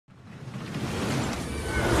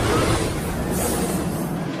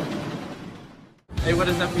what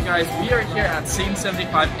is up, you guys? We are here at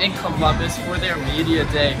Scene75 in Columbus for their media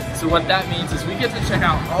day. So what that means is we get to check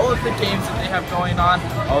out all of the games that they have going on,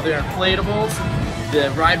 all their inflatables, the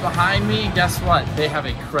ride behind me, and guess what? They have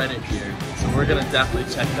a credit here. So we're gonna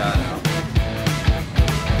definitely check that out.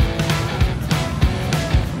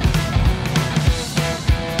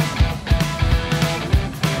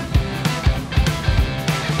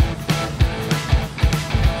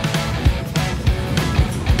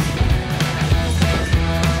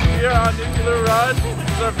 Nuclear Run.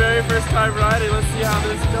 This is our very first time riding. Let's see how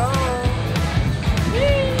this goes.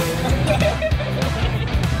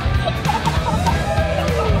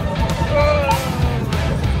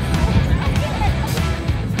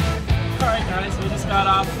 Alright guys, we just got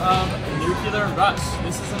off of Nuclear Rush.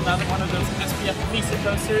 This is another one of those FEC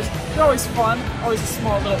coasters. They're always fun, always a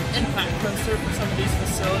small little impact coaster for some of these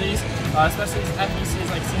facilities, especially these FECs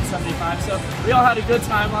like Scene75. So we all had a good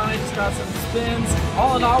time on it, just got some spins.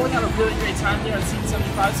 All in all, we had a really great time here at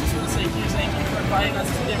Scene75, so just want to say a huge thank you for inviting us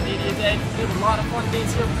to their media day. They have a lot of fun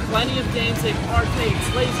games here, plenty of games. They have arcades,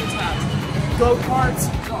 laser tags,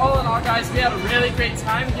 go-karts. So all in all, guys, we had a really great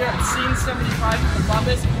time here at Scene75 in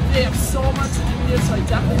Columbus. They have so much to do here, so I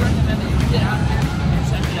definitely recommend that you get out here